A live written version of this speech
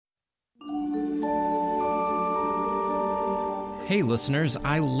Hey listeners,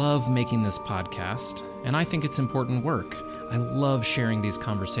 I love making this podcast, and I think it's important work. I love sharing these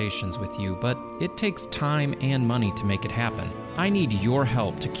conversations with you, but it takes time and money to make it happen. I need your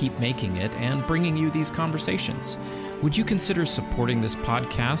help to keep making it and bringing you these conversations. Would you consider supporting this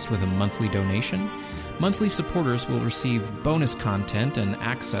podcast with a monthly donation? Monthly supporters will receive bonus content and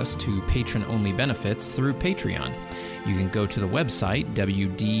access to patron-only benefits through Patreon. You can go to the website,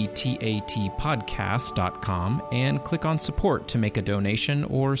 wdtatpodcast.com, and click on support to make a donation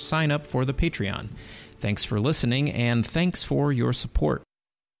or sign up for the Patreon. Thanks for listening, and thanks for your support.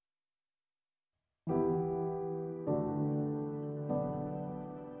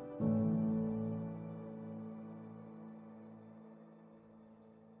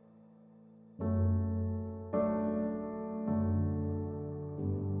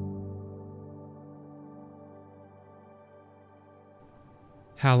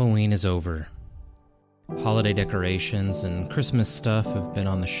 Halloween is over. Holiday decorations and Christmas stuff have been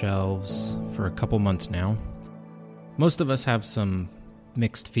on the shelves for a couple months now. Most of us have some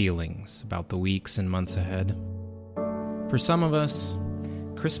mixed feelings about the weeks and months ahead. For some of us,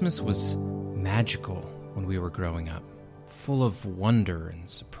 Christmas was magical when we were growing up, full of wonder and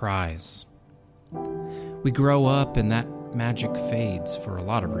surprise. We grow up and that magic fades for a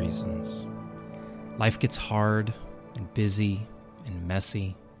lot of reasons. Life gets hard and busy and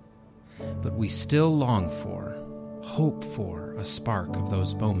messy, but we still long for, hope for a spark of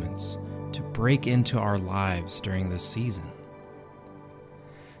those moments to break into our lives during this season.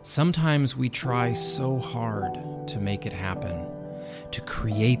 Sometimes we try so hard to make it happen, to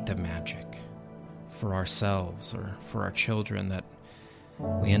create the magic for ourselves or for our children, that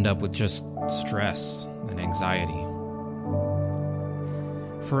we end up with just stress and anxiety.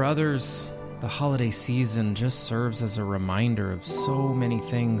 For others, the holiday season just serves as a reminder of so many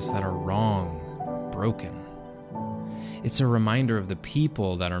things that are wrong, broken. It's a reminder of the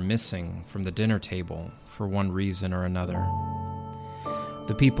people that are missing from the dinner table for one reason or another.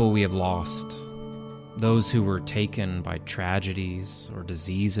 The people we have lost, those who were taken by tragedies or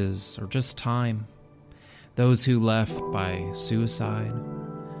diseases or just time, those who left by suicide,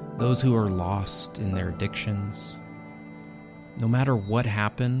 those who are lost in their addictions. No matter what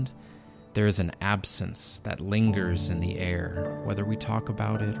happened, there is an absence that lingers in the air, whether we talk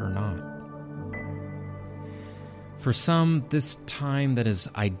about it or not. For some, this time that is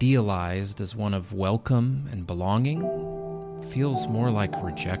idealized as one of welcome and belonging feels more like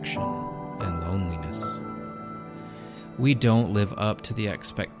rejection and loneliness. We don't live up to the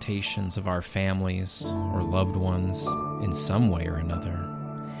expectations of our families or loved ones in some way or another,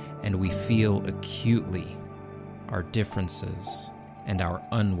 and we feel acutely our differences and our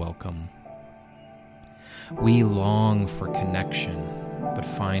unwelcome. We long for connection, but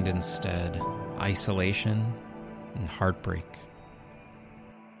find instead isolation and heartbreak.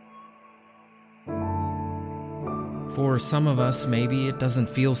 For some of us, maybe it doesn't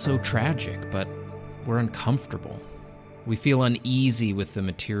feel so tragic, but we're uncomfortable. We feel uneasy with the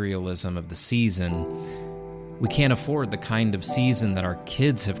materialism of the season. We can't afford the kind of season that our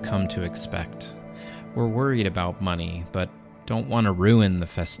kids have come to expect. We're worried about money, but don't want to ruin the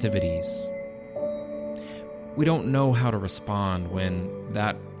festivities. We don't know how to respond when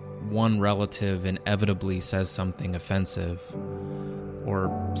that one relative inevitably says something offensive or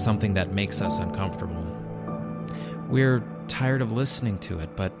something that makes us uncomfortable. We're tired of listening to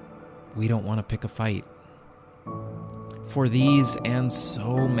it, but we don't want to pick a fight. For these and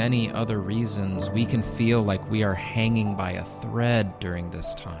so many other reasons, we can feel like we are hanging by a thread during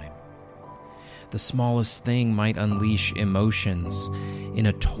this time. The smallest thing might unleash emotions in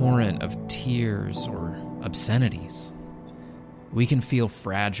a torrent of tears or obscenities. We can feel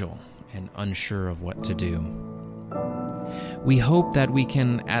fragile and unsure of what to do. We hope that we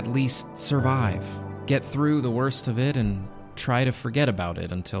can at least survive, get through the worst of it, and try to forget about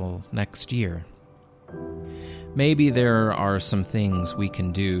it until next year. Maybe there are some things we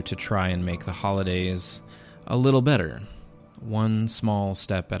can do to try and make the holidays a little better, one small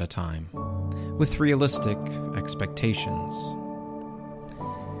step at a time, with realistic expectations.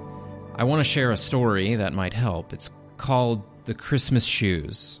 I want to share a story that might help. It's called The Christmas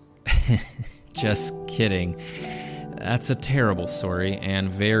Shoes. Just kidding. That's a terrible story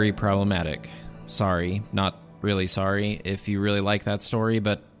and very problematic. Sorry, not really sorry if you really like that story,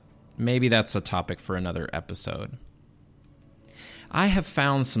 but maybe that's a topic for another episode. I have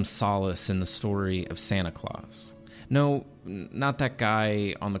found some solace in the story of Santa Claus. No, not that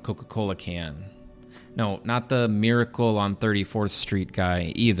guy on the Coca-Cola can. No, not the Miracle on 34th Street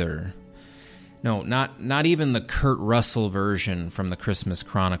guy either. No, not even the Kurt Russell version from the Christmas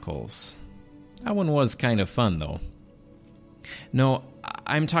Chronicles. That one was kind of fun, though. No,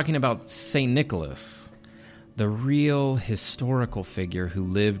 I'm talking about St. Nicholas, the real historical figure who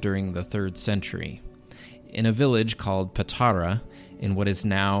lived during the 3rd century in a village called Patara in what is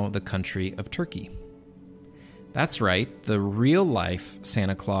now the country of Turkey. That's right, the real-life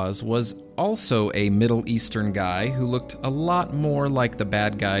Santa Claus was also a Middle Eastern guy who looked a lot more like the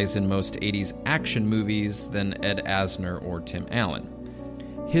bad guys in most 80s action movies than Ed Asner or Tim Allen.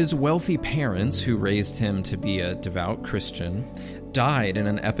 His wealthy parents, who raised him to be a devout Christian, died in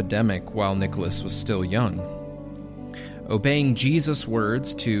an epidemic while Nicholas was still young. Obeying Jesus'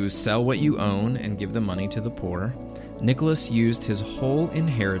 words to sell what you own and give the money to the poor, Nicholas used his whole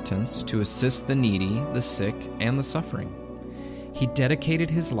inheritance to assist the needy, the sick, and the suffering. He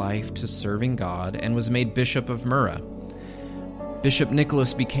dedicated his life to serving God and was made Bishop of Murrah. Bishop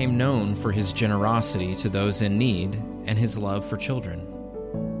Nicholas became known for his generosity to those in need and his love for children.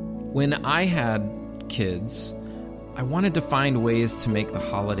 When I had kids, I wanted to find ways to make the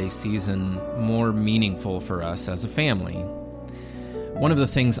holiday season more meaningful for us as a family. One of the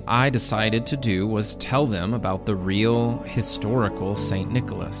things I decided to do was tell them about the real, historical St.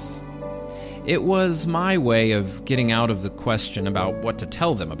 Nicholas. It was my way of getting out of the question about what to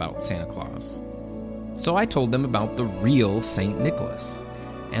tell them about Santa Claus. So I told them about the real St. Nicholas,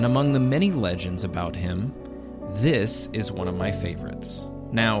 and among the many legends about him, this is one of my favorites.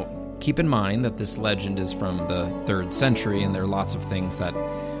 Now, keep in mind that this legend is from the 3rd century, and there are lots of things that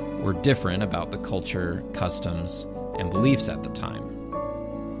were different about the culture, customs, and beliefs at the time.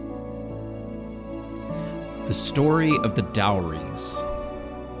 The story of the dowries.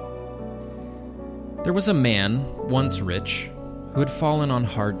 There was a man, once rich, who had fallen on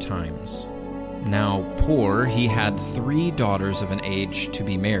hard times. Now poor, he had 3 daughters of an age to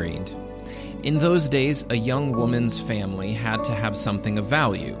be married. In those days, a young woman's family had to have something of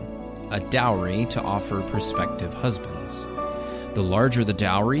value, a dowry to offer prospective husbands. The larger the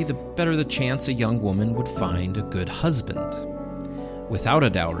dowry, the better the chance a young woman would find a good husband. Without a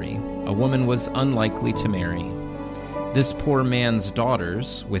dowry, a woman was unlikely to marry. This poor man's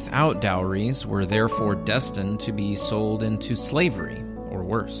daughters, without dowries, were therefore destined to be sold into slavery, or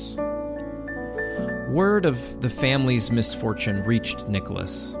worse. Word of the family's misfortune reached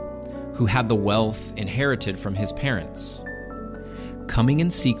Nicholas, who had the wealth inherited from his parents. Coming in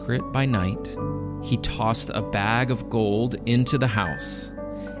secret by night, he tossed a bag of gold into the house.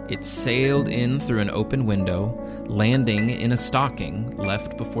 It sailed in through an open window, landing in a stocking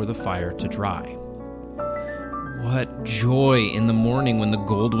left before the fire to dry. What joy in the morning when the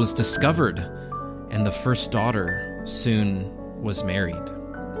gold was discovered, and the first daughter soon was married.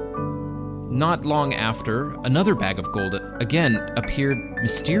 Not long after, another bag of gold again appeared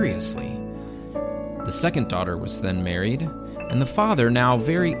mysteriously. The second daughter was then married, and the father, now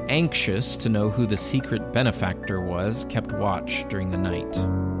very anxious to know who the secret benefactor was, kept watch during the night.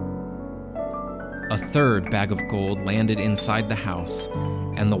 A third bag of gold landed inside the house,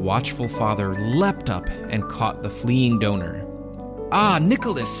 and the watchful father leapt up and caught the fleeing donor. "Ah,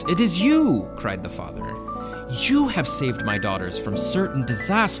 Nicholas, it is you!" cried the father. "You have saved my daughters from certain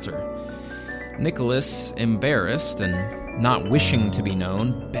disaster." Nicholas, embarrassed and not wishing to be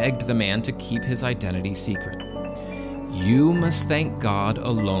known, begged the man to keep his identity secret. "You must thank God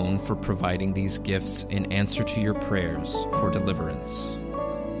alone for providing these gifts in answer to your prayers for deliverance."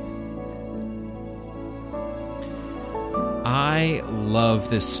 I love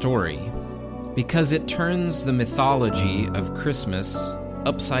this story because it turns the mythology of Christmas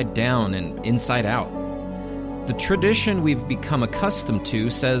upside down and inside out. The tradition we've become accustomed to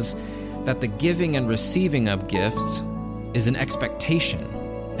says that the giving and receiving of gifts is an expectation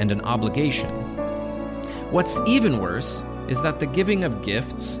and an obligation. What's even worse is that the giving of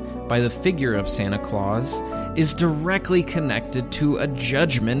gifts by the figure of Santa Claus is directly connected to a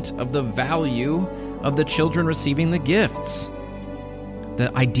judgment of the value of the children receiving the gifts.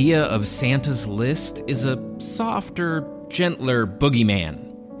 The idea of Santa's list is a softer, gentler boogeyman,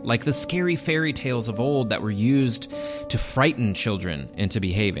 like the scary fairy tales of old that were used to frighten children into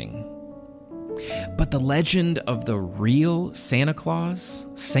behaving. But the legend of the real Santa Claus,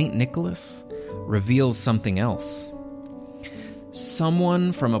 St. Nicholas, reveals something else.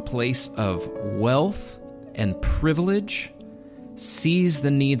 Someone from a place of wealth and privilege sees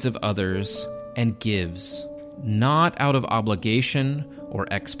the needs of others and gives, not out of obligation or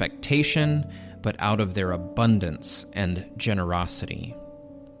expectation, but out of their abundance and generosity.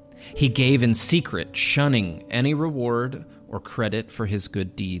 He gave in secret, shunning any reward or credit for his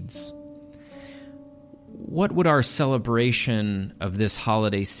good deeds. What would our celebration of this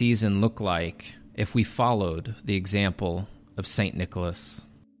holiday season look like if we followed the example of St. Nicholas?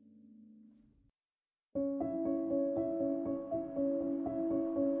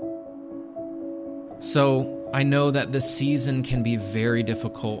 So, I know that this season can be very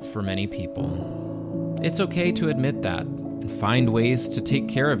difficult for many people. It's okay to admit that and find ways to take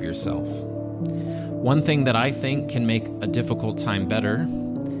care of yourself. One thing that I think can make a difficult time better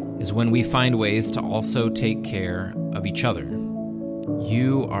is when we find ways to also take care of each other.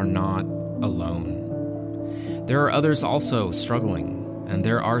 You are not alone. There are others also struggling, and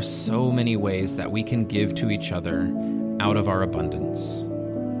there are so many ways that we can give to each other out of our abundance.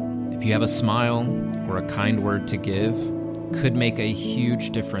 If you have a smile or a kind word to give, could make a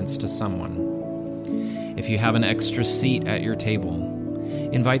huge difference to someone. If you have an extra seat at your table,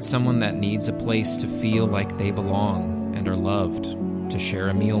 invite someone that needs a place to feel like they belong and are loved to share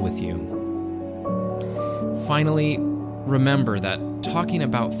a meal with you. Finally, remember that talking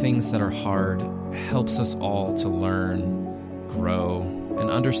about things that are hard helps us all to learn, grow,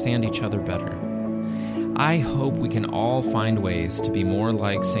 and understand each other better. I hope we can all find ways to be more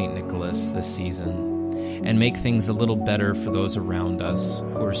like St. Nicholas this season and make things a little better for those around us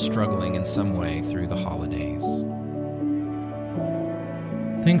who are struggling in some way through the holidays.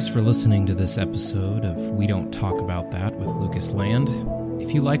 Thanks for listening to this episode of We Don't Talk About That with Lucas Land.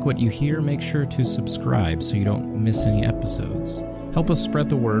 If you like what you hear, make sure to subscribe so you don't miss any episodes. Help us spread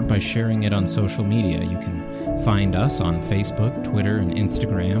the word by sharing it on social media. You can find us on Facebook, Twitter, and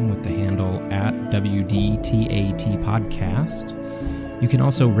Instagram with the handle @WDTAT Podcast. You can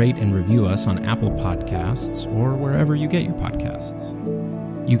also rate and review us on Apple Podcasts or wherever you get your podcasts.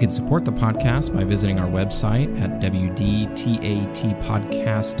 You can support the podcast by visiting our website at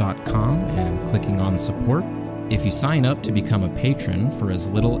WDTATpodcast.com and clicking on support. If you sign up to become a patron for as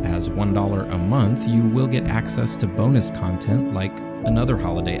little as $1 a month, you will get access to bonus content like another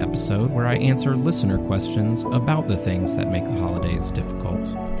holiday episode where I answer listener questions about the things that make the holidays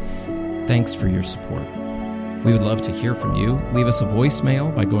difficult. Thanks for your support. We would love to hear from you. Leave us a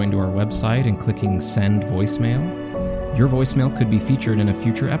voicemail by going to our website and clicking Send Voicemail. Your voicemail could be featured in a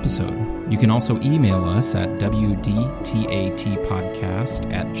future episode. You can also email us at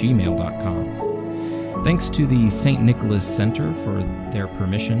wdtatpodcast@gmail.com. Thanks to the St. Nicholas Center for their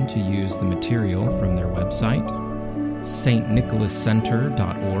permission to use the material from their website,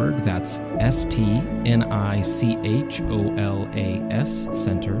 stnicholascenter.org. That's STNICHOLAS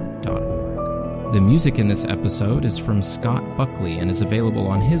center.org. The music in this episode is from Scott Buckley and is available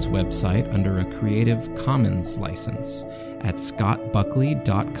on his website under a Creative Commons license at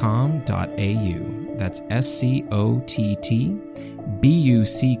scottbuckley.com.au. That's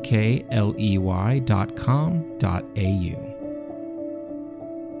SCOTTBUCKLEY.com.au.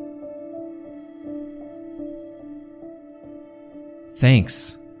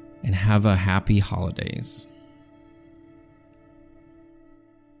 Thanks, and have a happy holidays.